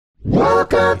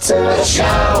Welcome to the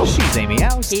show. She's Amy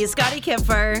Aust. He's Scotty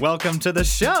Kipfer. Welcome to the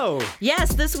show.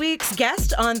 Yes, this week's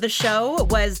guest on the show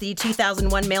was the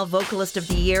 2001 Male Vocalist of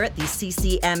the Year at the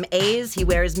CCMAs. He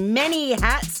wears many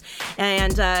hats,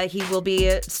 and he will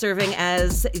be serving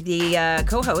as the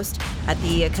co-host at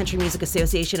the Country Music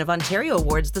Association of Ontario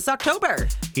Awards this October.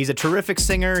 He's a terrific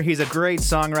singer. He's a great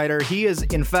songwriter. He is,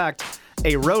 in fact,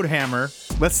 a road hammer.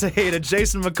 Let's say hey to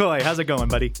Jason McCoy. How's it going,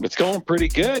 buddy? It's going pretty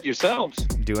good. Yourselves?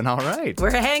 Doing all right. We're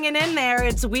hanging in there.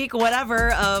 It's week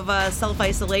whatever of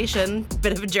self-isolation.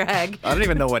 Bit of a drag. I don't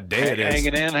even know what day it is.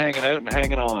 Hanging in, hanging out, and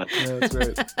hanging on. Yeah, that's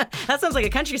right. That sounds like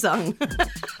a country song.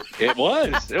 It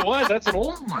was. That's an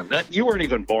old one. You weren't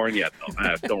even born yet,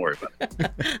 though. Don't worry about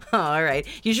it. Oh, all right.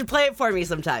 You should play it for me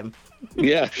sometime.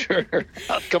 Yeah, sure.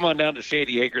 Come on down to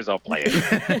Shady Acres. I'll play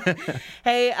it.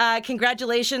 Hey,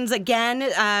 congratulations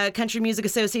again, Country Music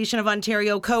Association of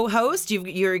Ontario co-host.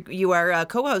 You are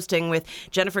co-hosting with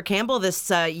Jennifer Campbell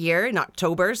this year in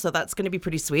October, so that's going to be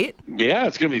pretty sweet. Yeah,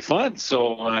 it's going to be fun.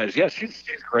 So, yeah, she's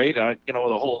great. The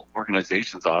whole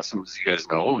organization's awesome, as you guys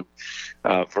know.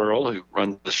 Verl, who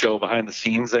runs the show behind the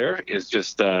scenes there, is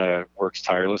just works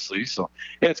tirelessly. So,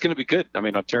 yeah, it's going to be good. I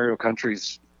mean, Ontario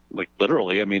country's like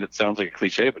literally, I mean, it sounds like a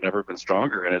cliche, but never been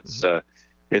stronger, and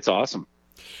it's awesome.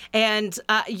 And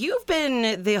you've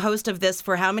been the host of this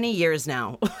for how many years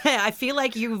now? I feel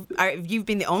like you've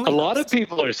been the only. A lot of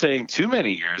people are saying too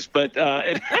many years, but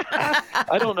I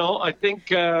don't know. I think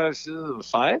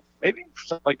 5, maybe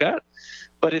something like that.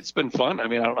 But it's been fun. I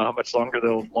mean, I don't know how much longer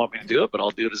they'll want me to do it, but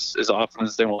I'll do it as often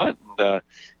as they want. And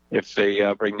if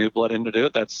they bring new blood in to do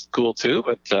it, that's cool too.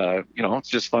 But, it's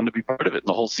just fun to be part of it and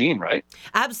the whole scene, right?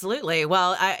 Absolutely.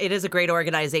 Well, it is a great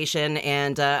organization,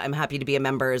 and I'm happy to be a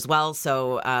member as well.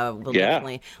 So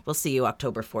we'll see you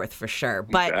October 4th for sure.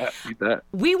 But you bet.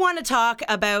 We want to talk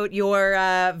about your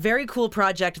very cool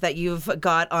project that you've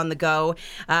got on the go.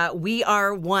 We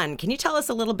Are One. Can you tell us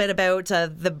a little bit about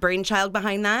the brainchild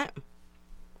behind that?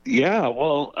 Yeah,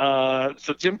 well,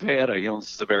 so Jim Paeta,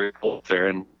 this is a very cool there,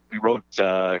 and we wrote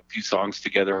a few songs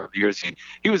together over the years.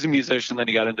 He was a musician, then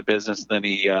he got into business, and then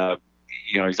he,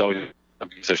 he's always a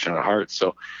musician at heart.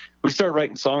 So we started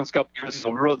writing songs a couple years ago.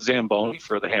 We wrote Zamboni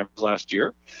for the Hammers last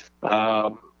year.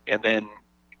 And then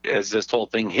as this whole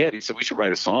thing hit, he said, we should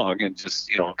write a song and just,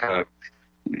 kind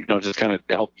of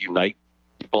help unite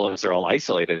people as they're all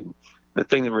isolated. And the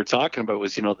thing that we're talking about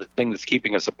was, the thing that's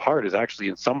keeping us apart is actually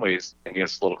in some ways getting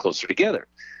us a little closer together.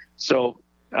 So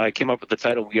I came up with the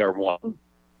title, We Are One.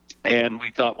 And we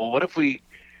thought, well, what if we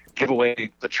give away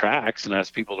the tracks and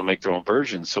ask people to make their own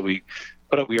versions? So we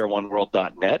put up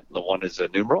weareoneworld.net. The one is a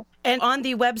numeral. And on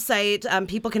the website,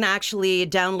 people can actually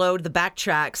download the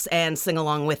backtracks and sing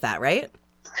along with that, right?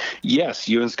 Yes,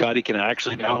 you and Scotty can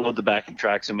actually download the backing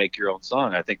tracks and make your own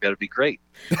song. I think that would be great.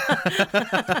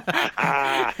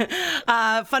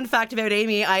 Fun fact about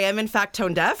Amy, I am in fact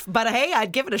tone deaf, but hey,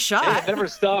 I'd give it a shot. Hey, it never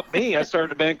stopped me. I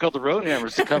started a band called the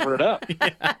Roadhammers to cover it up.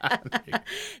 Yeah.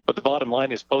 But the bottom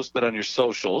line is post it on your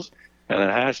socials, and then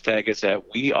hashtag is at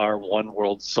We Are One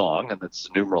World Song, and that's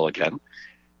the numeral again.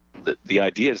 The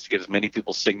idea is to get as many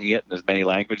people singing it in as many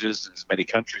languages and as many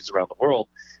countries around the world,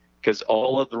 because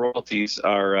all of the royalties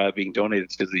are being donated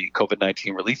to the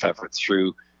COVID-19 relief efforts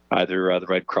through either the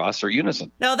Red Cross or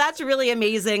Unison. No, that's really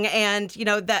amazing. And,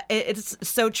 that it's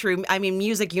so true. I mean,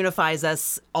 music unifies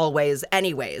us always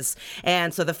anyways.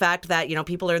 And so the fact that,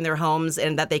 people are in their homes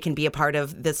and that they can be a part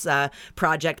of this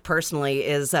project personally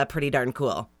is pretty darn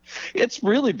cool. It's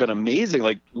really been amazing.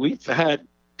 Like, we've had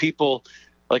people,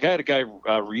 like I had a guy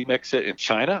remix it in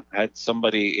China. I had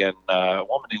somebody a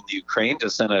woman in the Ukraine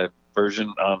just sent a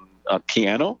version on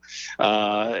piano.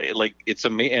 It's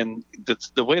amazing. And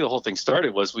the way the whole thing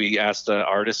started was we asked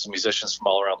artists and musicians from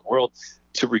all around the world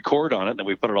to record on it, and then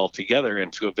we put it all together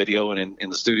into a video and in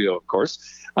the studio, of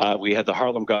course. We had the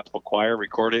Harlem Gospel Choir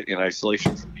record it in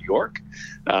isolation from New York.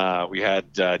 We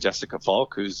had Jessica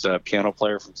Falk, who's a piano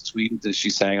player from Sweden. She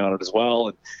sang on it as well.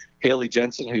 And Haley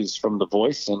Jensen, who's from The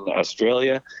Voice in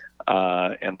Australia.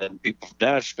 And then people from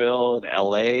Nashville and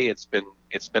LA. It's been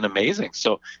amazing.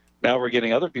 So now we're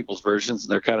getting other people's versions,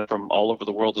 and they're kind of from all over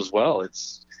the world as well.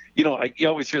 It's, you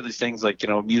always hear these things like,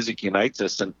 music unites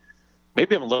us, and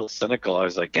maybe I'm a little cynical. I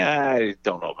was like, I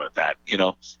don't know about that.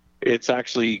 It's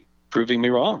actually proving me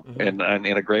wrong, and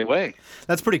in a great way.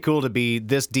 That's pretty cool to be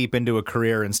this deep into a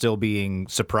career and still being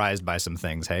surprised by some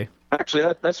things, hey?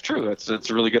 Actually, that's true. It's a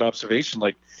really good observation.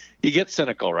 Like, you get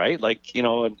cynical, right? Like,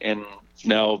 and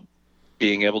now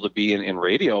being able to be in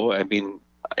radio, I mean,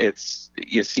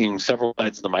 you're seeing several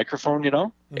sides of the microphone,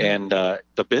 and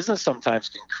the business sometimes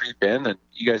can creep in, and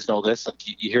you guys know this. Like,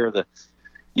 you hear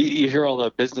you hear all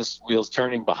the business wheels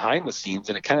turning behind the scenes,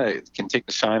 and it kind of can take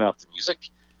the shine off the music.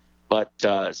 But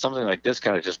something like this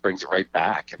kind of just brings it right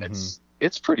back, and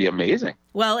it's pretty amazing.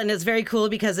 Well, and it's very cool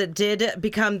because it did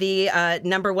become the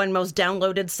 #1 most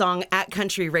downloaded song at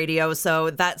country radio,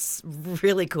 so that's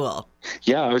really cool.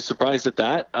 Yeah, I was surprised at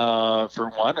that, for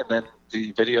one, and then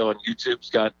the video on YouTube's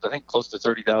got, I think, close to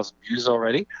 30,000 views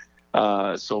already.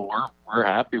 So we're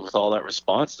happy with all that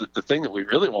response. The thing that we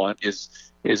really want is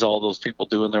all those people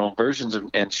doing their own versions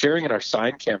and sharing in our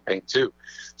sign campaign too.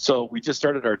 So we just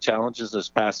started our challenges this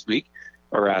past week.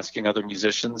 We're asking other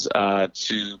musicians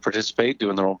to participate,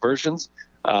 doing their own versions.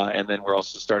 And then we're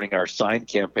also starting our sign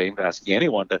campaign, asking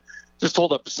anyone to just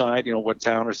hold up a sign, what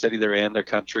town or city they're in, their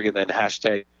country, and then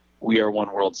hashtag We Are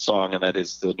One World Song, and that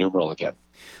is the numeral again.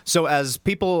 So as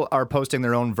people are posting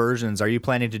their own versions, are you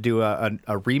planning to do a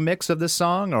remix of this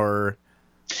song, or?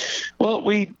 Well,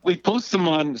 we post them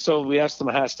on, so we ask them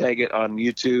to hashtag it on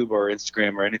YouTube or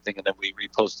Instagram or anything, and then we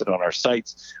repost it on our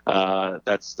sites.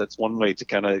 That's one way to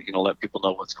kind of, let people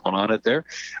know what's going on out there.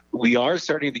 We are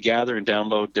starting to gather and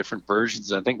download different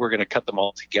versions. I think we're going to cut them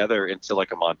all together into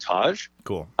like a montage.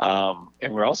 Cool.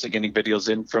 And we're also getting videos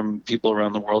in from people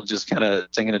around the world just kind of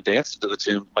singing and dancing to the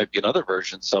tune. Might be another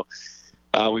version. So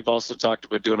we've also talked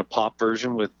about doing a pop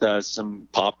version with some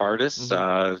pop artists.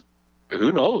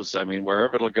 Who knows? I mean,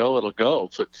 wherever it'll go, it'll go.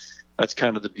 But that's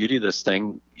kind of the beauty of this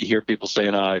thing. You hear people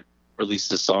saying, I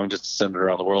released this song just to send it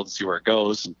around the world and see where it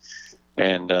goes.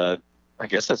 And I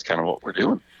guess that's kind of what we're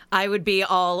doing. I would be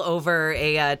all over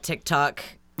a TikTok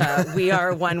We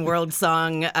Are One World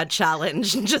Song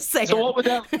challenge. Just saying. So what would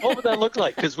that look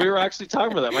like? Because we were actually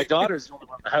talking about that. My daughter's the only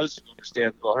one in the house who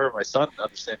understands. Well, her and my son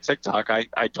understand TikTok.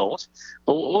 I don't.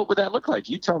 But what would that look like?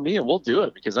 You tell me, and we'll do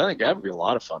it, because I think that would be a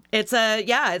lot of fun. It's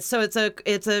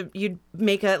you'd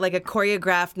make a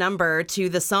choreographed number to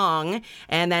the song,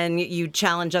 and then you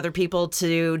challenge other people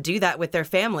to do that with their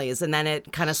families, and then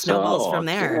it kind of snowballs from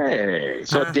there. Okay.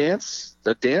 So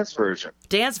the dance version.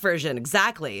 Dance version,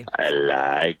 exactly. I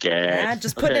like it. Yeah,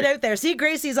 just putting it out there. See,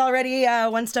 Gracie's already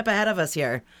one step ahead of us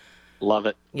here. Love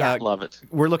it. Yeah, love it.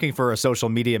 We're looking for a social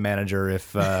media manager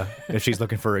if she's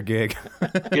looking for a gig.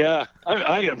 Yeah,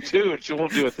 I am too, and she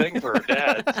won't do a thing for her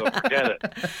dad, so forget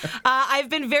it. I've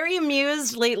been very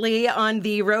amused lately on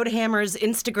the Roadhammers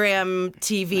Instagram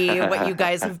TV, what you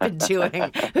guys have been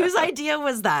doing. Whose idea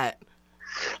was that?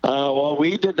 Well,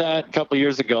 we did that a couple of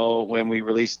years ago when we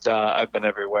released I've Been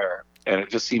Everywhere, and it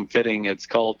just seemed fitting. It's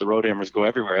called The Roadhammers Go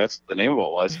Everywhere. That's what the name of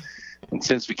it was. And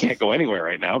since we can't go anywhere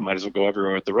right now, might as well go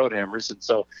everywhere with the Roadhammers. And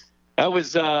so that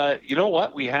was, you know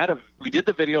what? We did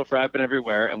the video for I've Been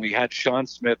Everywhere, and we had Sean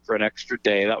Smith for an extra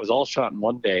day. That was all shot in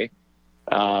one day.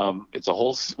 It's a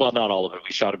whole, well, not all of it.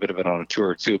 We shot a bit of it on a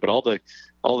tour too, but all the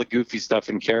goofy stuff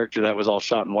in character, that was all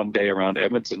shot in one day around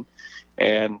Edmonton.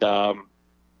 And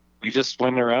we just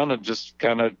went around and just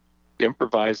kind of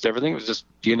improvised everything. It was just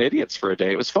being idiots for a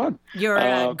day. It was fun.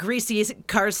 Your greasy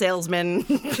car salesman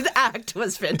act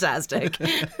was fantastic.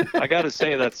 I got to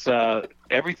say, that's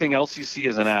everything else you see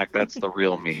as an act. That's the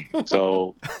real me.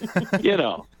 So, but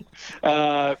yeah,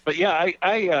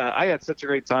 I had such a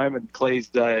great time, and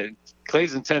Clay's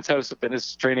Intense House up in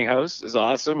his training house is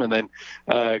awesome. And then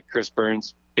Chris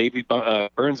Burns' Baby Bunker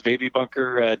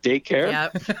daycare.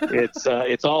 Yep.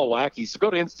 It's all wacky. So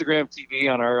go to Instagram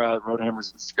TV on our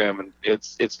Roadhammers Instagram, and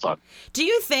it's fun. Do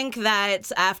you think that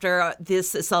after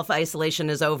this self-isolation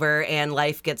is over and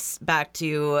life gets back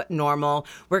to normal,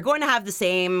 we're going to have the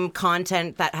same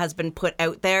content that has been put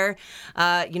out there,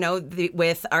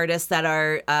 with artists that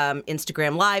are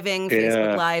Instagram living,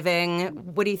 Facebook living?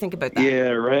 What do you think about that? Yeah,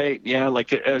 right. Yeah,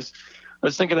 like I was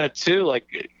thinking that too.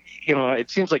 Like, it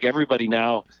seems like everybody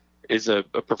now is a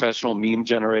professional meme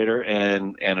generator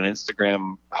and an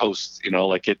Instagram host.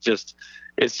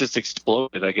 It's just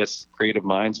exploded. I guess creative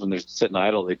minds, when they're sitting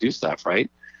idle, they do stuff,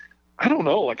 right? I don't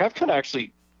know. Like, I've kind of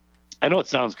actually, I know it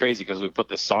sounds crazy because we put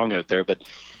this song out there, but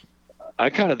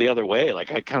I kind of the other way.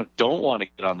 Like, I kind of don't want to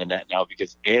get on the net now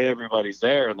because everybody's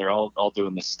there and they're all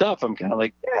doing this stuff. I'm kind of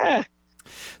like, yeah.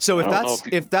 So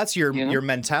if that's your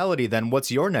mentality, then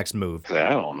what's your next move? I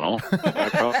don't know. I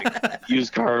probably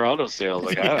used car auto sales.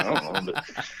 Like, I don't know.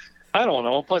 But I don't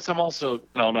know. Plus, I'm also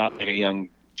not like a young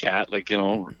cat. Like,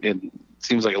 it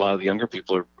seems like a lot of the younger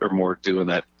people are more doing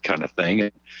that kind of thing.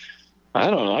 And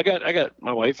I don't know. I got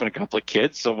my wife and a couple of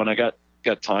kids. So when I got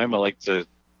time, I like to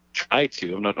try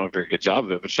to. I'm not doing a very good job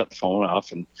of it, but shut the phone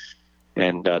off and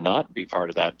not be part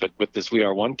of that. But with this We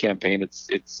Are One campaign, it's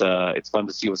fun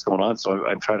to see what's going on. So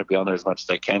I'm trying to be on there as much as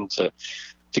I can to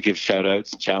give shout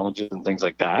outs and challenges and things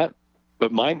like that.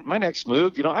 But my next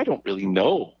move, I don't really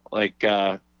know. Like,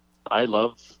 I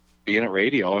love being at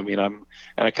radio. I mean,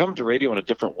 I come to radio in a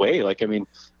different way. Like, I mean,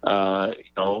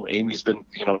 Amy's been,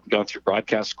 gone through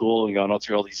broadcast school and gone all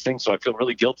through all these things. So I feel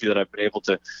really guilty that I've been able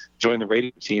to join the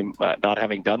radio team, not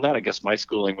having done that. I guess my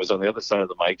schooling was on the other side of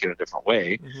the mic in a different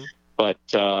way. Mm-hmm. But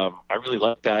I really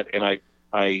like that. And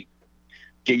I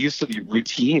get used to the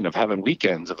routine of having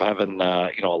weekends, of having,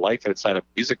 a life outside of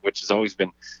music, which has always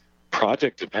been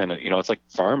project dependent. It's like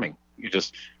farming. You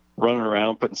just running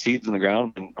around, putting seeds in the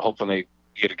ground and hoping they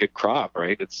get a good crop,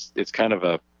 right? It's kind of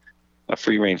a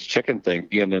free range chicken thing.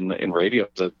 Being in radio,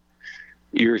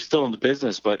 you're still in the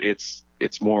business, but it's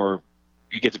more,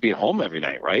 you get to be at home every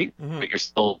night, right? Mm-hmm. But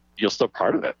you're still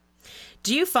part of it.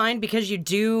 Do you find, because you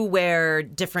do wear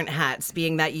different hats,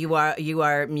 being that you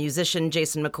are musician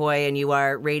Jason McCoy and you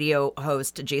are radio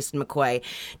host Jason McCoy,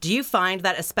 do you find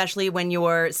that especially when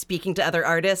you're speaking to other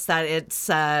artists that it's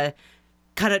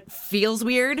kind of feels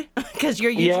weird because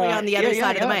you're usually on the other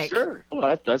side of the mic? Sure.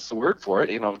 Well, that's the word for it.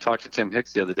 I talked to Tim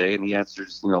Hicks the other day, and he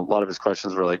answers, a lot of his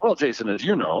questions were like, well, Jason, as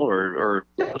you know, or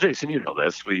well, Jason, you know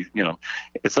this.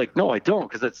 It's like, no, I don't,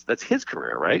 because that's his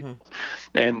career, right?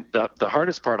 Mm-hmm. And the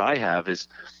hardest part I have is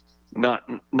not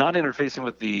interfacing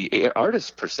with the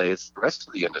artists per se. It's the rest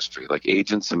of the industry, like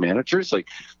agents and managers. Like,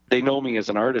 they know me as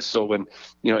an artist. So when,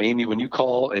 Amy, when you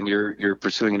call and you're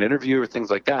pursuing an interview or things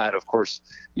like that, of course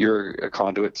you're a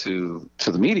conduit to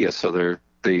the media. So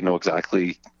they know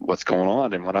exactly what's going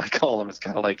on. And when I call them, it's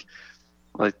kind of like,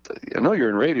 I know you're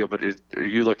in radio, but are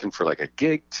you looking for like a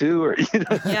gig too? Or,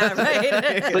 Yeah,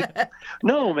 right. Like,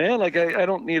 no, man, like I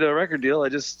don't need a record deal. I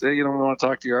just, want to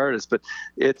talk to your artist, but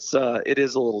it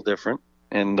is a little different.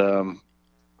 And,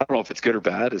 I don't know if it's good or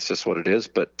bad. It's just what it is.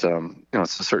 But,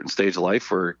 it's a certain stage of life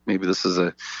where maybe this is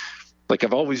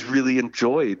I've always really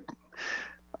enjoyed,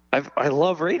 I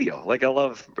love radio. Like I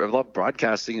love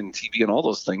broadcasting and TV and all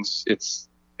those things. It's,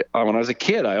 when I was a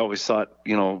kid, I always thought,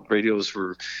 radio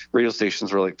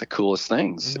stations were like the coolest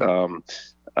things.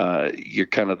 Mm-hmm. You're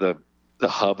kind of the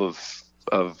hub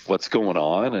of what's going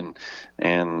on.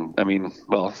 And I mean,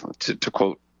 well, to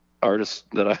quote artists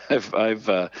that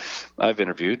I've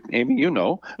interviewed, Amy,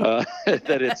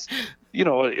 that it's,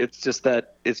 it's just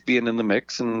that it's being in the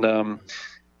mix. And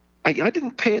I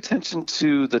didn't pay attention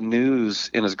to the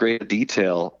news in as great a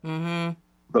detail mm-hmm.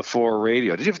 before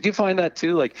radio. Did you find that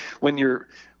too? Like when you're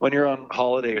on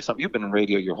holiday or something, you've been in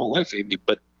radio your whole life, Amy,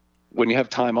 but when you have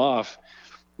time off,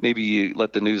 maybe you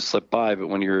let the news slip by. But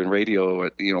when you're in radio,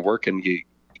 working,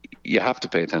 you have to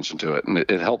pay attention to it, and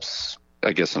it helps,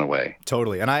 I guess, in a way.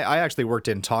 Totally. And I actually worked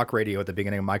in talk radio at the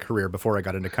beginning of my career before I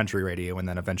got into country radio, and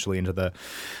then eventually into the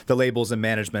labels and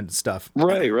management stuff.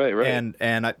 Right.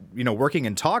 And working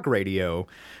in talk radio,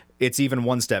 it's even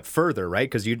one step further, right?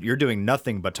 Because you're doing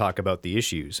nothing but talk about the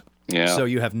issues. Yeah. So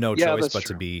you have no choice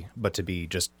but to be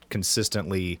just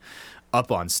consistently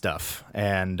up on stuff.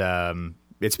 And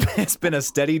it's been a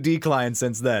steady decline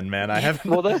since then, man. I haven't.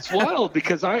 Well, that's wild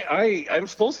because I'm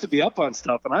supposed to be up on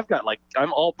stuff, and I've got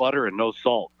I'm all butter and no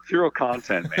salt, zero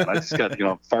content, man. I just got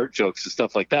fart jokes and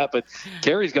stuff like that. But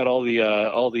Carrie's got all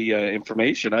the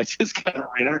information. I just got to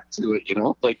react to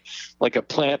it, like a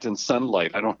plant in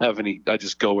sunlight. I don't have any. I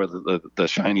just go where the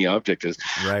shiny object is.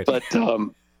 Right. But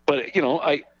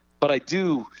I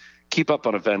do keep up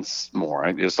on events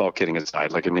more. Just all kidding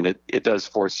aside. It does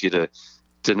force you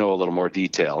to know a little more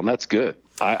detail, and that's good.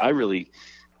 I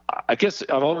guess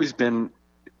I've always been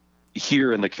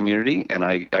here in the community, and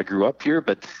I grew up here,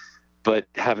 but then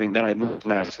I moved to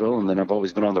Nashville, and then I've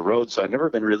always been on the road, so I've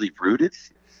never been really rooted.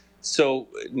 So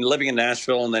living in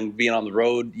Nashville and then being on the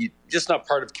road, you're just not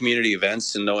part of community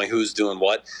events and knowing who's doing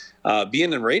what.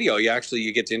 Being in radio,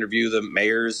 you get to interview the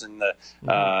mayors and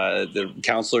the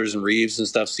councilors and reeves and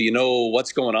stuff, so you know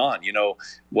what's going on. You know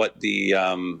what the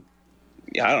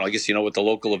I don't know. I guess what the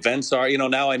local events are.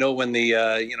 Now I know when the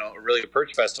Orillia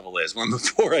Perch Festival is. When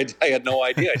before I had no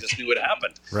idea. I just knew it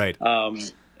happened. Right.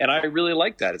 And I really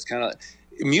like that. It's kind of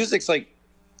music's like,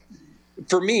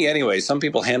 for me anyway. Some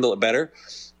people handle it better,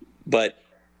 but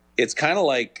it's kind of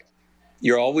like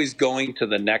you're always going to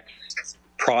the next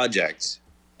project,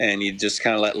 and you just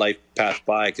kind of let life pass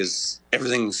by because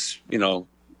everything's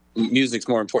music's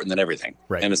more important than everything,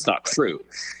 right. And it's not true.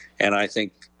 And I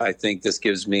think this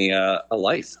gives me a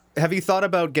life. Have you thought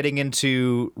about getting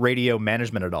into radio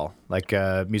management at all, like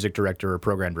a music director or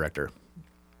program director?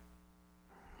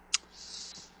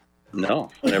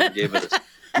 No, I never gave it.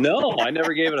 I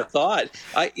never gave it a thought.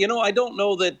 I don't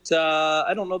know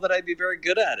that I'd be very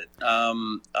good at it.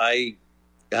 I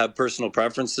have personal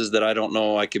preferences that I don't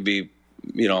know I could be,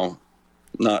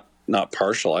 not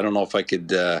partial. I don't know if I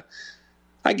could.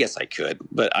 I guess I could,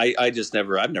 but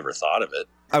I've never thought of it.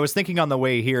 I was thinking on the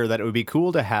way here that it would be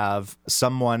cool to have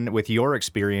someone with your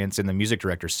experience in the music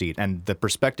director seat, and the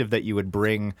perspective that you would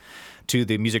bring to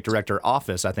the music director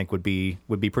office, I think would be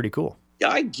pretty cool. Yeah,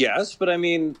 I guess, but I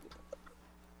mean,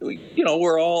 you know,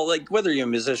 we're all like, whether you're a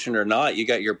musician or not, you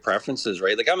got your preferences,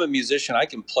 right? Like, I'm a musician, I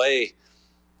can play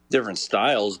different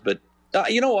styles, but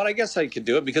you know what? I guess I could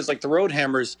do it because, like, the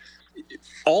Roadhammers,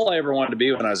 all I ever wanted to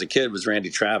be when I was a kid was Randy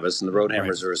Travis, and the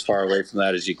Roadhammers are as far away from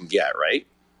that as you can get, right?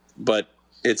 But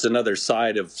it's another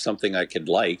side of something I could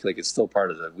like. Like, it's still part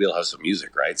of the wheelhouse of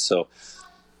music, right? So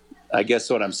I guess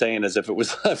what I'm saying is, if it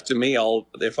was left to me,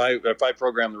 if I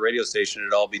program the radio station,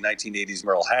 it'd all be 1980s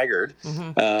Merle Haggard.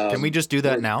 Mm-hmm. Can we just do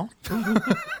that now?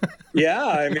 Yeah,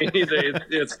 I mean,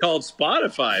 it's called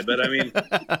Spotify, but I mean,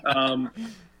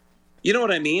 you know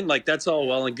what I mean? Like, that's all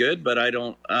well and good, but I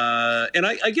don't. And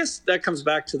I guess that comes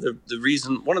back to the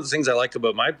reason. One of the things I like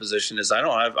about my position is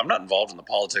I'm not involved in the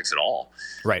politics at all.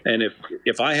 Right. And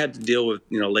if I had to deal with,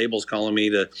 you know, labels calling me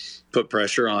to put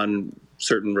pressure on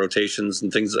certain rotations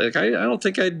and things, like, I don't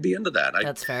think I'd be into that.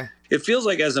 That's fair. It feels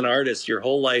like, as an artist, your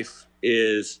whole life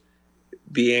is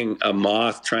being a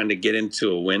moth trying to get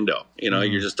into a window. You know,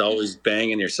 you're just always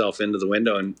banging yourself into the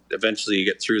window, and eventually you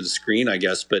get through the screen, I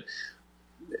guess. But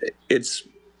it's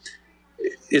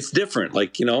different.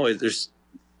 Like, you know, it's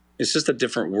just a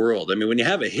different world. I mean, when you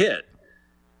have a hit,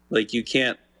 like, you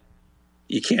can't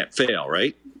fail,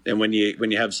 right? And when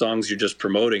you have songs you're just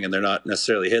promoting and they're not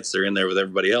necessarily hits, they're in there with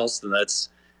everybody else, then that's,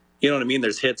 you know what I mean?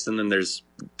 There's hits, and then there's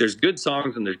good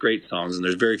songs, and there's great songs, and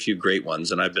there's very few great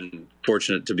ones. And I've been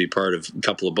fortunate to be part of a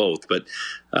couple of both, but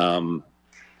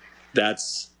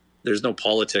there's no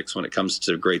politics when it comes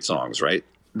to great songs, right?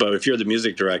 But if you're the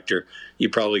music director, you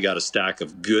probably got a stack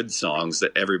of good songs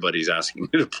that everybody's asking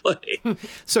you to play.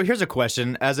 So here's a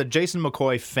question. As a Jason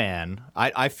McCoy fan,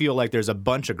 I feel like there's a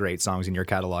bunch of great songs in your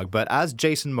catalog. But as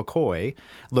Jason McCoy,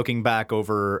 looking back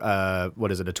over, a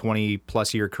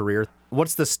 20-plus year career,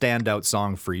 what's the standout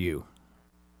song for you?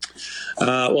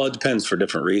 Well, it depends for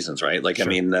different reasons, right? Like, sure. I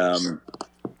mean,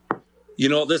 you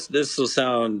know, this will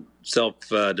sound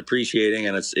self-depreciating,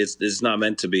 and it's not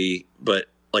meant to be, but,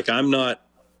 like, I'm not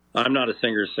a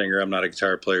singer. I'm not a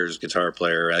guitar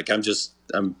player. Like,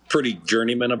 I'm pretty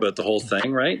journeyman about the whole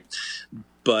thing, right?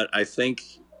 But I think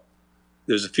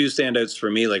there's a few standouts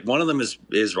for me. Like, one of them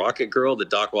is Rocket Girl, the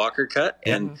Doc Walker cut.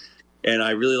 And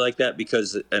I really like that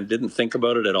because I didn't think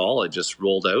about it at all. It just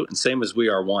rolled out. And same as We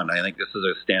Are One. I think this is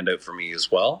a standout for me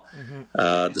as well.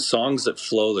 Mm-hmm. The songs that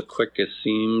flow the quickest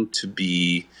seem to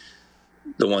be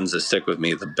the ones that stick with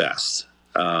me the best.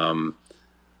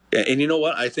 And you know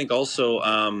what? I think also,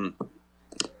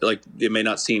 like, it may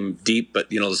not seem deep, but,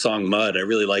 you know, the song Mud, I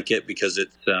really like it because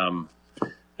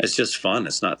it's just fun.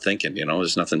 It's not thinking, you know,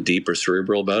 there's nothing deep or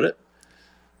cerebral about it.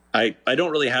 I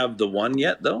don't really have the one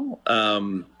yet, though.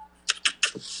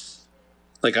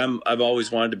 Like, I've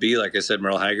always wanted to be, like I said,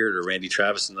 Merle Haggard or Randy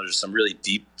Travis, and there's some really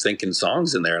deep thinking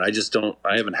songs in there, and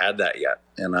I haven't had that yet.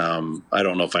 And I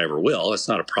don't know if I ever will. It's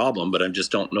not a problem, but I just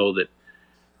don't know that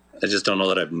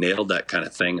I've nailed that kind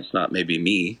of thing. It's not maybe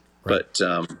me, right. But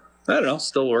I don't know,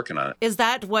 still working on it. Is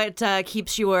that what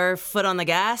keeps your foot on the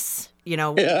gas? You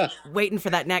know, waiting for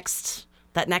that next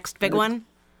big one?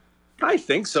 I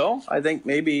think so. I think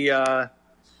maybe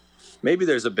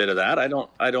there's a bit of that. I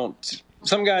don't.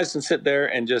 Some guys can sit there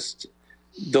and just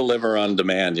deliver on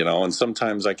demand, you know, and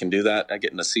sometimes I can do that. I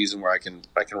get in a season where I can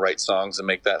write songs and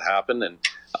make that happen. And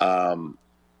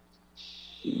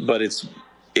but it's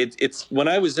when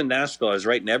I was in Nashville, I was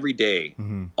writing every day,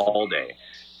 all day.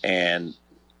 And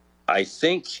I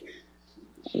think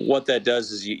what that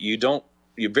does is you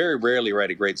very rarely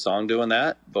write a great song doing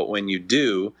that. But when you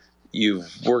do, you've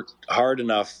worked hard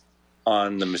enough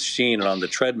on the machine and on the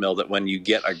treadmill that when you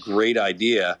get a great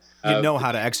idea, you know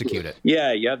how to execute it.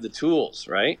 Yeah, you have the tools,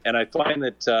 right? And I find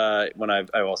that when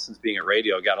since being at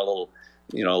radio, I got a little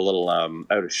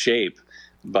out of shape,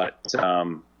 but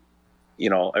you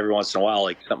know, every once in a while,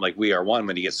 like something like We Are One,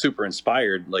 when you get super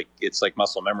inspired, like, it's like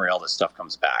muscle memory, all this stuff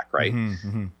comes back, right?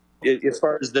 As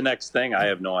far as the next thing, I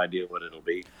have no idea what it'll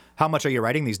be. How much are you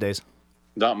writing these days?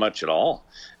 Not much at all.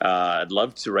 I'd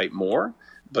love to write more,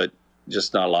 but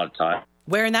just not a lot of time.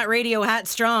 Wearing that radio hat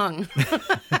strong.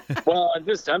 Well,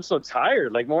 I'm so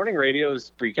tired. Like, morning radio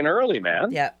is freaking early,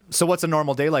 man. Yeah. So what's a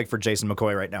normal day like for Jason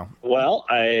McCoy right now? Well,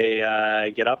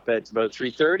 I get up at about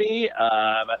 3:30.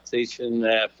 I'm at station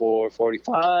at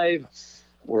 4:45.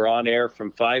 We're on air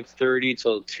from 5:30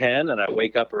 till 10, and I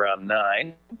wake up around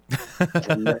 9.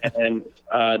 and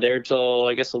there till,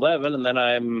 I guess, 11, and then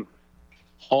I'm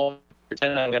home.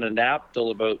 Pretend I'm going to nap till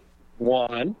about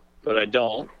 1, but I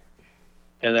don't.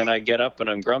 and then I get up and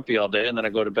I'm grumpy all day, and then I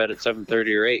go to bed at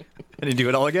 7:30 or 8. And you do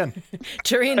it all again.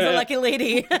 Turin's a lucky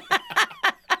lady.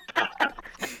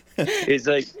 It's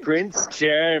like Prince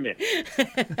Charming.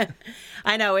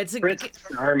 I know it's Prince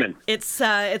Charming. It's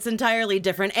entirely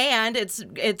different, and it's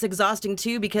exhausting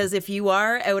too, because if you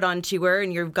are out on tour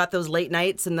and you've got those late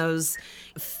nights and those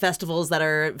festivals that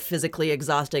are physically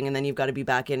exhausting, and then you've got to be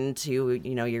back into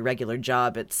your regular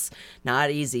job, it's not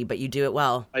easy, but you do it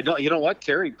well. I don't. You know what,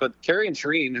 Carrie? But Carrie and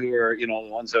Shereen, who are the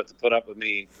ones who have to put up with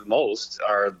me the most,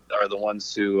 are the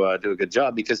ones who do a good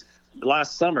job, because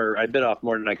last summer I bit off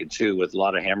more than I could chew with a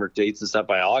lot of hammer dates and stuff.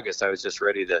 By August, I was just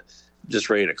ready to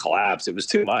collapse. It was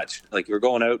too much. Like, we were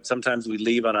going out. Sometimes we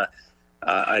leave on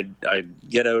I'd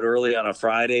get out early on a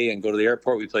Friday and go to the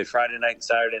airport. We play Friday night and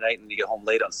Saturday night, and you get home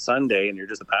late on Sunday, and you're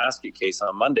just a basket case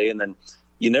on Monday, and then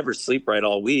you never sleep right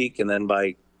all week. And then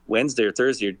by Wednesday or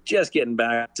Thursday, you're just getting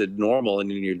back to normal,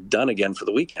 and you're done again for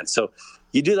the weekend. So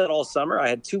you do that all summer. I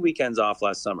had 2 weekends off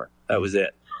last summer. That was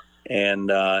it. And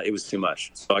it was too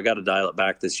much. So I got to dial it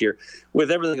back this year. With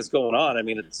everything that's going on, I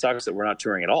mean, it sucks that we're not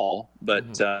touring at all,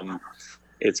 but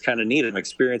it's kind of neat. I'm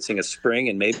experiencing a spring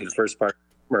and maybe the first part of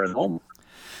summer at home.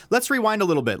 Let's rewind a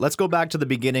little bit. Let's go back to the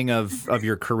beginning of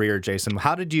your career, Jason.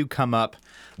 How did you come up?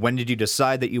 When did you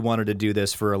decide that you wanted to do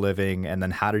this for a living? And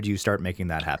then how did you start making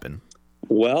that happen?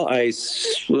 Well, I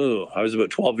was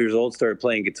about 12 years old, started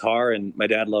playing guitar, and my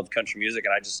dad loved country music,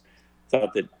 and I just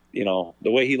thought that, the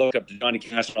way he looked up to Johnny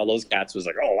Cash and all those cats was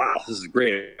like, oh, wow, this is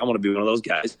great. I want to be one of those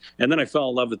guys. And then I fell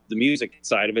in love with the music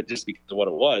side of it just because of what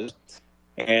it was.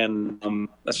 And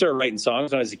I started writing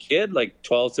songs when I was a kid, like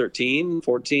 12, 13,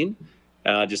 14.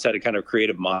 Just had a kind of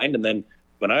creative mind. And then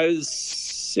when I was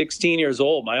 16 years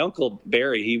old, my uncle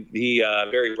Barry,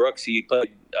 Barry Brooks, he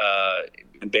played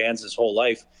in bands his whole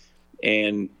life.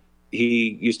 And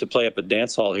he used to play up at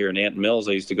dance hall here in Anton Mills.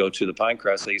 I used to go to the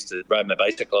Pinecrest. I used to ride my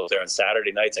bicycle up there on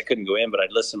Saturday nights. I couldn't go in, but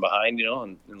I'd listen behind,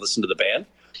 and listen to the band.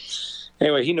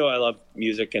 Anyway, he knew I loved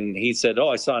music, and he said,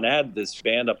 I saw an ad, this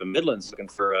band up in Midlands looking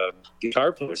for a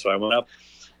guitar player. So I went up,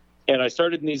 and I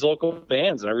started in these local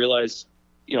bands, and I realized,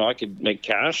 I could make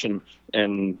cash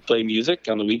and play music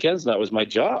on the weekends, and that was my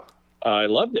job. I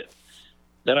loved it.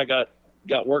 Then I got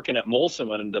working at Molson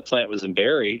when the plant was in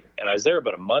Barrie, and I was there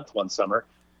about a month one summer.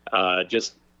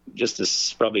 Just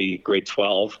as probably grade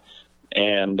 12,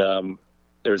 and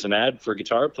there's an ad for a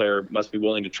guitar player, must be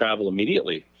willing to travel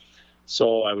immediately.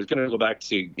 So I was going to go back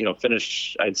to,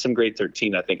 finish. I had some grade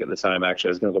 13, I think, at the time. Actually,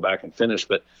 I was going to go back and finish,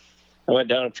 but I went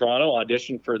down to Toronto,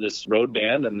 auditioned for this road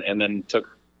band, and then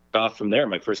took off from there.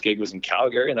 My first gig was in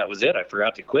Calgary, and that was it. I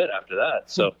forgot to quit after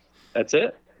that. So that's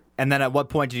it. And then at what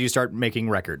point did you start making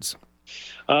records?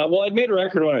 Well, I'd made a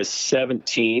record when I was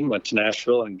 17, went to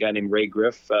Nashville, and a guy named Ray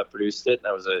Griff produced it.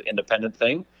 That was an independent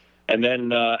thing. And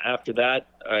then after that,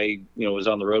 I was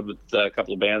on the road with a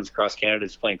couple of bands across Canada,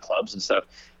 just playing clubs and stuff.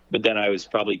 But then I was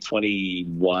probably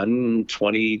 21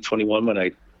 when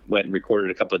I went and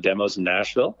recorded a couple of demos in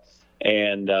Nashville,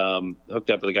 and hooked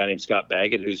up with a guy named Scott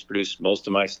Baggett, who's produced most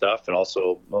of my stuff and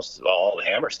also most of all the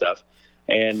Hammer stuff.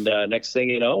 And next thing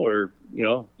you know, we're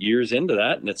years into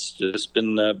that, and it's just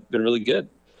been really good.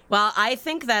 Well, I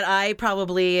think that I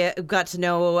probably got to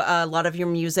know a lot of your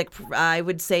music, I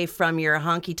would say, from your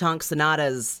Honky Tonk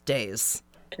Sonatas days.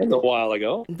 A while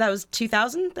ago. That was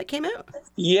 2000 that came out?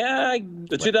 Yeah,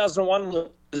 the 2001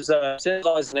 was Sin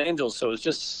Lies and Angels, so it was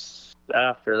just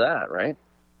after that, right?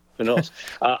 Who knows?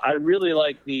 I really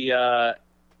like the,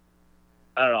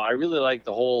 I really like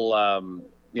the whole,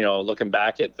 looking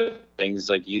back at the things,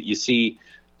 like you see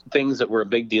things that were a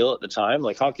big deal at the time,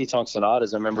 like Honky Tonk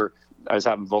Sonatas. I remember I was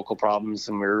having vocal problems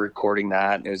and we were recording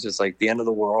that, and it was just like the end of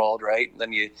the world, right? And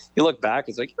then you look back,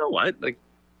 it's like, what? Like,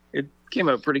 it came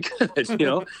out pretty good,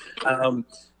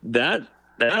 That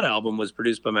album was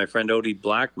produced by my friend Odie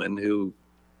Blackman, who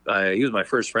he was my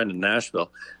first friend in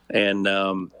Nashville, and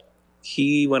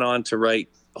he went on to write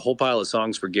a whole pile of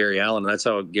songs for Gary Allan. And that's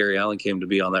how Gary Allan came to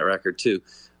be on that record too.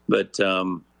 But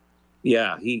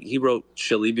he wrote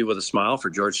 "She'll Leave You with a Smile" for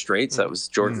George Strait's. That was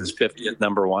George's 50th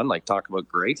number one. Like, talk about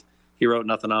great. He wrote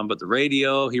 "Nothing On But the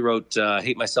Radio." He wrote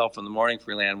 "Hate Myself in the Morning"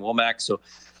 for Leanne Womack. So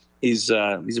he's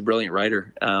a brilliant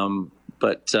writer.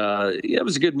 It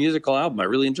was a good musical album. I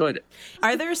really enjoyed it.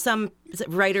 Are there some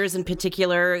writers in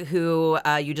particular who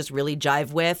you just really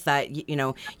jive with, that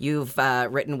you've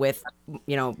written with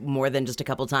more than just a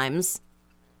couple times?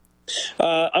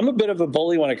 I'm a bit of a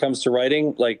bully when it comes to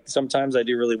writing. Like, sometimes I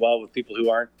do really well with people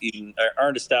who aren't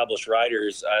established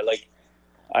writers.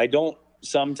 I don't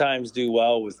sometimes do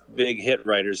well with big hit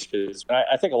writers, because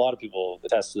I think a lot of people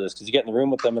attest to this, because you get in the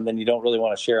room with them and then you don't really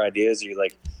want to share ideas. You're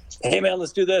like hey man,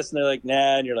 let's do this. And they're like,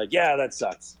 nah. And you're like, yeah, that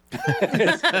sucks.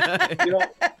 You know,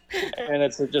 and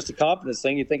it's just a confidence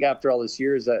thing. You think after all these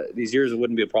years it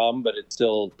wouldn't be a problem, but it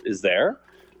still is there.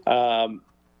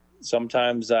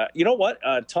 Sometimes, you know what?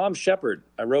 Tom Shepard,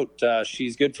 I wrote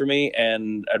She's Good For Me,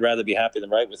 and I'd Rather Be Happy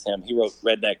Than Right with him. He wrote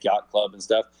Redneck Yacht Club and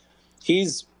stuff.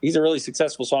 He's a really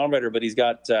successful songwriter, but he's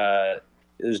got,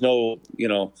 there's no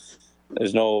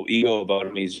ego about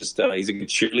him. He's just, he's a good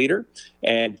cheerleader.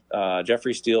 And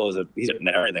Jeffrey Steele he's done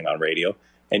everything on radio.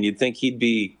 And you'd think he'd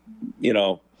be,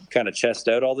 kind of chest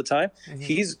out all the time. Mm-hmm.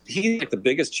 He's like the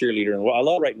biggest cheerleader. And I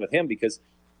love writing with him because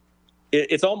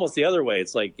it's almost the other way.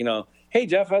 It's like, hey,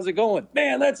 Jeff, how's it going?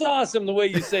 Man, that's awesome the way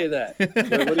you say that. Like,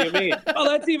 what do you mean? Oh,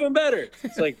 that's even better.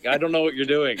 It's like, I don't know what you're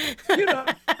doing.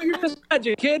 You're just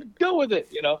magic, kid. Go with it,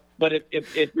 But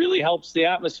it really helps the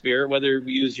atmosphere, whether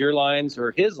we use your lines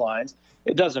or his lines.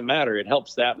 It doesn't matter. It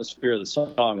helps the atmosphere of the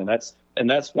song. And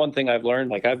that's one thing I've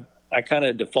learned. Like, I kind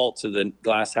of default to the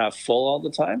glass half full all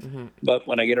the time. Mm-hmm. But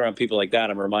when I get around people like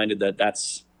that, I'm reminded that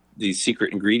that's the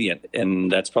secret ingredient,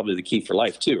 and that's probably the key for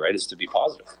life too, right? Is to be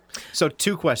positive. So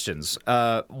 2 questions.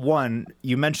 One,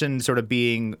 you mentioned sort of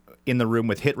being in the room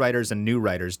with hit writers and new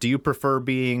writers. Do you prefer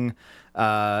being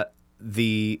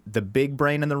the big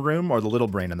brain in the room or the little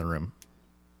brain in the room?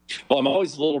 Well, I'm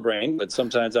always the little brain, but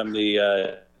sometimes I'm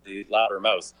the louder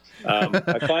mouth.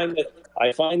 I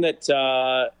find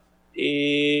that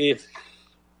if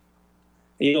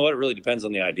it really depends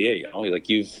on the idea. Like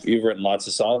you've written lots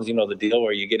of songs. The deal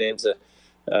where you get into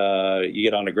you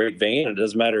get on a great vein, and it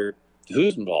doesn't matter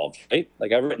who's involved, right?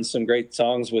 Like I've written some great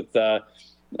songs with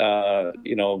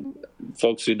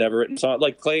folks who'd never written songs,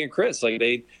 like Clay and Chris. Like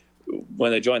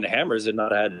when they joined the Hammers, had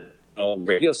not had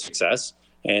radio success,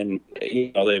 and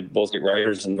they both get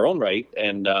writers in their own right.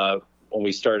 And when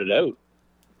we started out,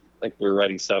 like we were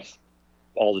writing stuff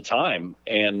all the time,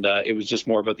 and it was just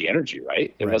more about the energy,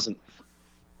 right? It wasn't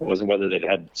whether they'd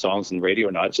had songs in the radio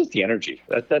or not. It's just the energy.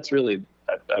 That's really,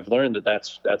 I've learned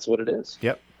that's what it is.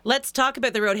 Yep. Let's talk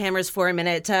about the Road Hammers for a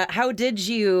minute. How did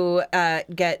you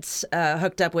get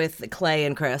hooked up with Clay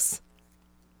and Chris?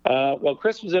 Well,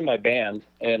 Chris was in my band,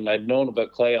 and I'd known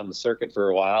about Clay on the circuit for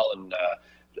a while, and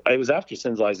it was after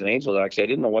Sins, Lies, and Angels, actually. I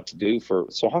didn't know what to do so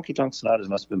Honky Tonk Sonatas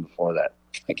must have been before that.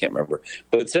 I can't remember.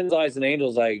 But Sins, Lies, and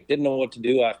Angels, I didn't know what to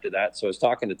do after that, so I was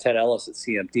talking to Ted Ellis at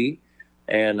CMT,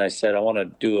 and I said, I want to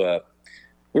do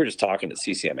we were just talking at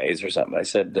CCMAs or something. I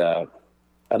said,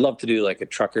 I'd love to do like a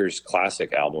Truckers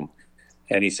Classic album.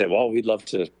 And he said, well, we'd love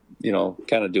to,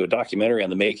 kind of do a documentary on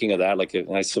the making of that.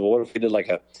 And I said, well, what if we did like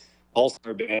a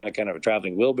all-star band, kind of a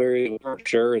traveling Wilbury? We weren't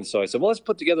sure. And so I said, well, let's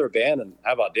put together a band and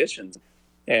have auditions.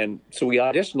 And so we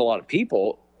auditioned a lot of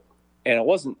people, and it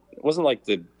wasn't like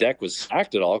the deck was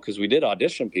stacked at all, because we did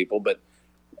audition people, but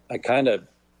I kind of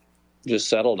just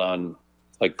settled on,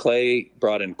 like, Clay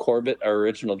brought in Corbett, our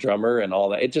original drummer, and all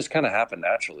that. It just kind of happened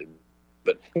naturally.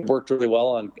 But it worked really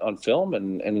well on film,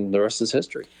 and the rest is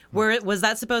history. Was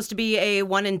that supposed to be a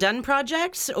one-and-done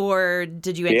project, or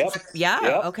did you anticipate? Yeah?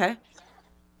 Yep. Okay.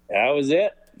 That was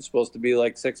it. It's supposed to be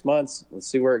like 6 months. Let's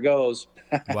see where it goes.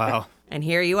 Wow. And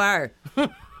here you are.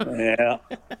 Yeah.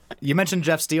 You mentioned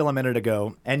Jeff Steele a minute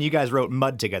ago, and you guys wrote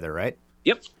Mud together, right?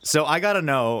 Yep. So I got to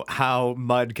know how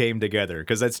Mud came together,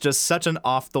 because it's just such an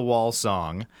off-the-wall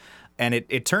song. And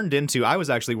it turned into, I was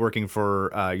actually working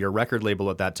for your record label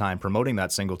at that time, promoting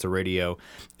that single to radio.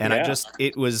 And yeah.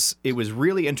 it was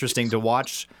really interesting to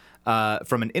watch,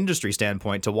 from an industry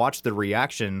standpoint, to watch the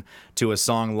reaction to a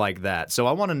song like that. So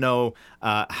I want to know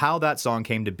how that song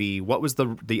came to be. What was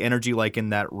the energy like in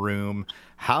that room?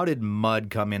 How did Mud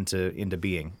come into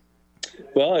being?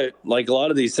 Well, like a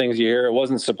lot of these things you hear, it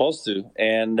wasn't supposed to.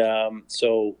 And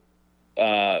so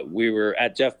we were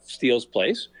at Jeff Steele's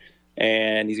place.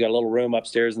 And he's got a little room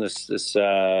upstairs in this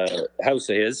house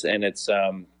of his, and it's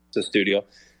the studio.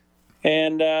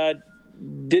 And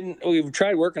we've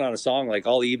tried working on a song like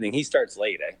all evening. He starts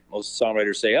late. Most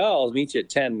songwriters say, "Oh, I'll meet you at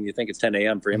 10." You think it's 10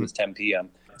 a.m. For him, it's 10 p.m.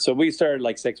 So we started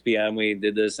like 6 p.m. We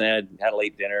did this and had a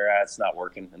late dinner. It's not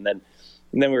working. And then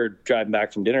we were driving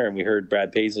back from dinner, and we heard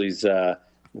Brad Paisley's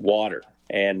 "Water,"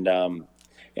 and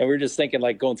we were just thinking,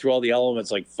 like, going through all the elements,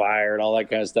 like fire and all that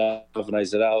kind of stuff. And I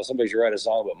said, "Oh, somebody should write a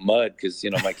song about mud, because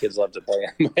my kids love to play."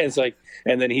 It's like,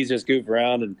 and then he's just goofing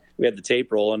around, and we had the tape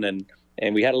rolling,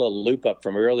 and we had a little loop up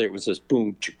from earlier. It was this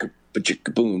boom, chicka,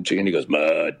 chicka, boom, chicka, and he goes,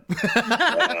 "Mud,"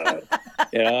 mud.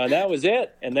 And that was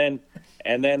it. And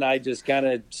then I just kind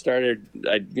of started,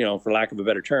 for lack of a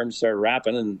better term, started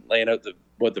rapping and laying out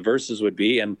what the verses would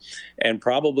be, and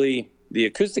probably the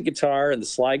acoustic guitar and the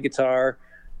slide guitar,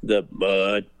 the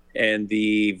mud, and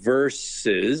the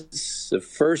verses, the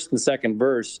first and second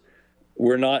verse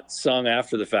were not sung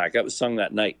after the fact. That was sung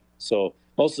that night. So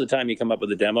most of the time you come up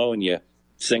with a demo and you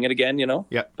sing it again,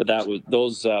 Yeah. But that was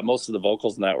most of the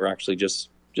vocals in that were actually just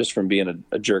from being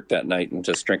a jerk that night and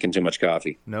just drinking too much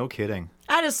coffee. No kidding.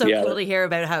 That is so cool to hear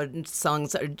about how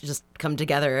songs are just come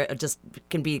together. It just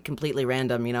can be completely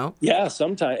random, Yeah,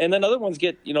 sometimes. And then other ones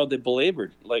get, they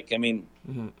belabored. Like,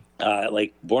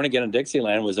 like Born Again in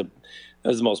Dixieland was the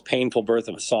most painful birth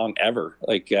of a song ever.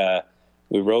 Like,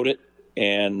 we wrote it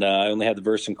and I only had the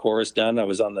verse and chorus done. I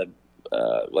was on the,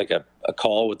 a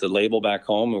call with the label back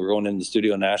home. We were going into the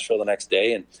studio in Nashville the next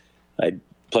day and I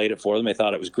played it for them. They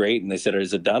thought it was great. And they said,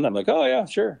 is it done? I'm like, oh yeah,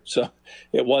 sure. So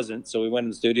it wasn't. So we went in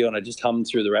the studio and I just hummed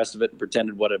through the rest of it and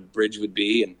pretended what a bridge would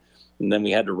be. And then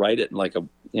we had to write it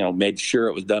and made sure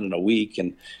it was done in a week.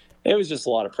 And it was just a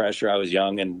lot of pressure. I was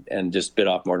young and just bit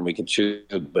off more than we could chew.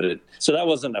 So that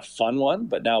wasn't a fun one,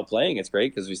 but now playing it's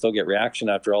great because we still get reaction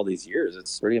after all these years.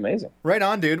 It's pretty amazing. Right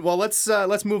on, dude. Well, let's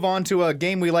move on to a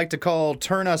game we like to call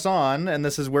Turn Us On, and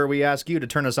this is where we ask you to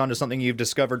turn us on to something you've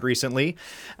discovered recently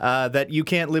that you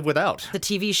can't live without. The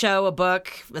TV show, a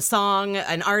book, a song,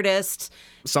 an artist.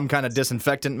 Some kind of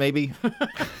disinfectant, maybe?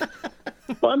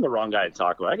 Well, I'm the wrong guy to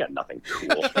talk about. I got nothing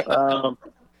cool.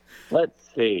 Let's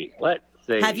see.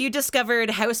 Have you discovered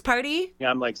House Party? Yeah,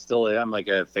 I'm like a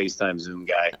FaceTime Zoom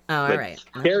guy. Oh, all right.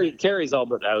 Carrie's all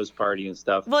about the House Party and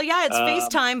stuff. Well, yeah, it's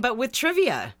FaceTime, but with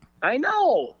trivia. I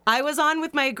know. I was on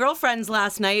with my girlfriends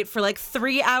last night for like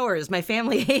 3 hours. My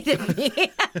family hated me.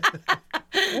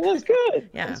 That's good.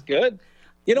 Yeah. That's good.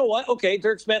 You know what? Okay,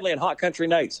 Dirk Bentley and Hot Country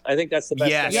Nights. I think that's the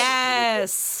best.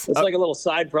 Yes. It's like a little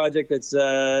side project that's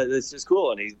just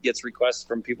cool, and he gets requests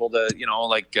from people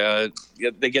to,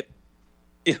 they get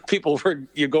people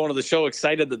you're going to the show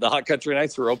excited that the Hot Country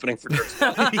Nights were opening for Dirk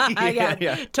Bentley.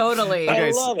 yeah, totally. Okay,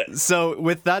 I love it. So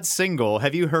with that single,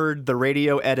 have you heard the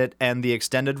radio edit and the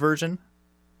extended version?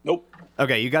 Nope.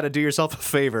 Okay, you got to do yourself a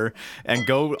favor and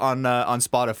go on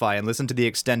Spotify and listen to the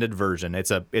extended version.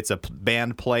 It's a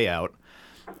band play out.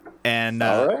 And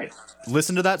all right.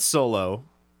 Listen to that solo,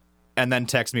 and then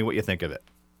text me what you think of it.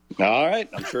 All right.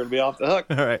 I'm sure it'll be off the hook.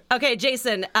 All right. Okay,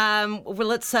 Jason,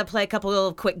 let's play a couple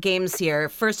of quick games here.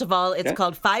 First of all, it's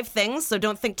called 5 Things, so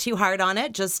don't think too hard on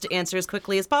it. Just answer as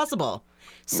quickly as possible.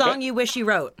 Song you wish you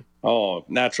wrote. Oh,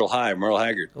 Natural High, Merle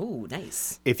Haggard. Ooh,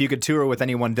 nice. If you could tour with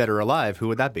anyone dead or alive, who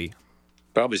would that be?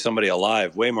 Probably somebody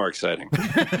alive. Way more exciting.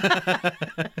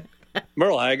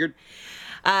 Merle Haggard.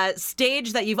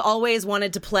 Stage that you've always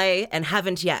wanted to play and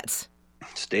haven't yet.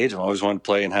 Stage I've always wanted to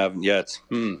play and haven't yet.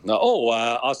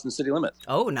 Austin City Limits.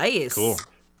 Oh, nice. Cool.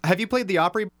 Have you played the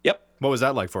Opry? Yep. What was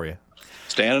that like for you?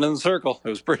 Standing in the circle. It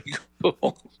was pretty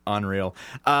cool. Unreal.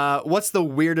 What's the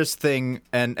weirdest thing,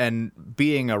 and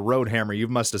being a road hammer, you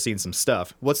must have seen some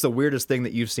stuff. What's the weirdest thing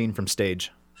that you've seen from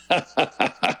stage?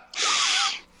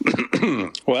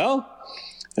 Well,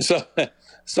 saw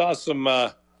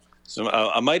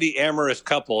a mighty amorous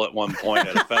couple at one point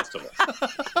at a festival.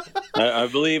 I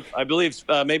believe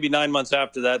maybe 9 months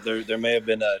after that, there may have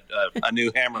been a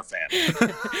new Hammer fan.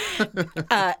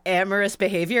 Amorous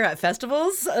behavior at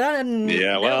festivals?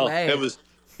 Yeah, well, it was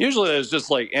just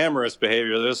like amorous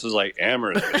behavior. This is like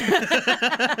amorous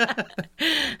behavior.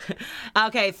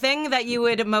 Okay, thing that you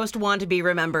would most want to be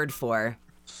remembered for?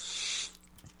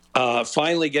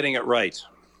 Finally getting it right.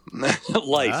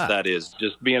 Life, that is.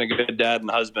 Just being a good dad and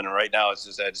husband. And right now,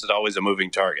 it's always a moving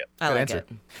target. I like it.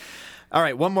 All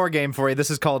right, one more game for you.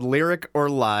 This is called Lyric or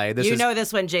Lie. You know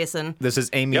this one, Jason. This is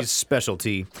Amy's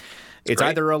specialty. It's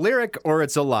either a lyric or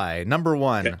it's a lie. Number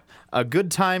 1, a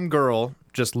good time girl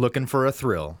just looking for a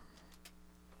thrill.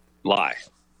 Lie.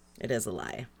 It is a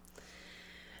lie.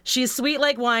 She's sweet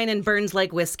like wine and burns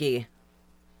like whiskey.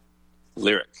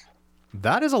 Lyric.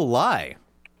 That is a lie.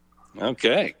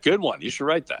 Okay, good one. You should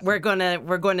write that. We're going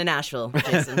to Nashville,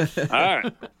 Jason. All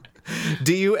right.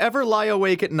 Do you ever lie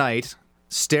awake at night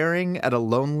staring at a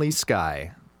lonely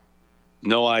sky?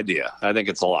 No idea. I think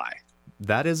it's a lie.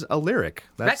 That is a lyric.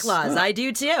 That's... Reclaws, I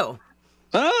do too.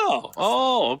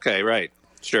 Oh, okay, right.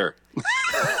 Sure.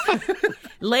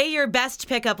 Lay your best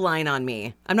pickup line on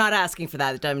me. I'm not asking for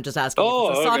that. I'm just asking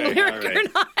if it's a song lyric or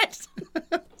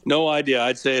not. No idea.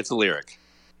 I'd say it's a lyric.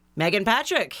 Megan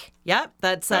Patrick. Yep,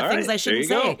 that's things I shouldn't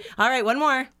say. Go. All right, one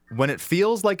more. When it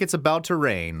feels like it's about to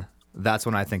rain, that's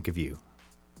when I think of you.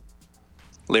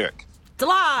 Lyric. It's a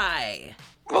lie.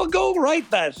 Well, go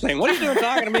write that thing. What are you doing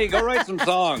talking to me? Go write some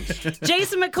songs.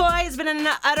 Jason McCoy, it's been an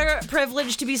utter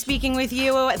privilege to be speaking with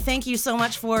you. Thank you so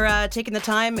much for taking the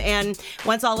time. And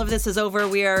once all of this is over,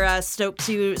 we are stoked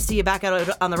to see you back out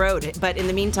on the road. But in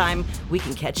the meantime, we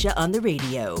can catch you on the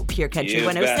radio. Pure Country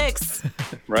 106.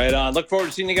 Right on. Look forward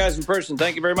to seeing you guys in person.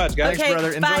 Thank you very much, guys. Thanks,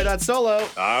 brother. Enjoy bye. that solo.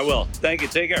 I will. Thank you.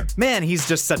 Take care. Man, he's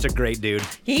just such a great dude.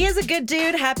 He is a good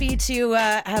dude. Happy to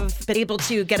have been able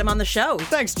to get him on the show.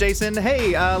 Thanks, Jason.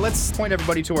 Hey, let's point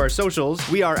everybody to our socials.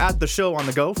 We are at The Show on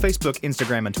the Go, Facebook,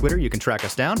 Instagram, and Twitter. You can track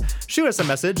us down. Shoot us a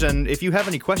message, and if you have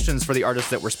any questions for the artists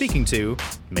that we're speaking to,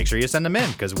 make sure you send them in,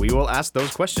 because we will ask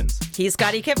those questions. He's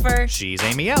Scotty Kipfer. She's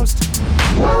Amy Aust.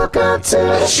 Welcome to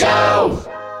the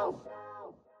show.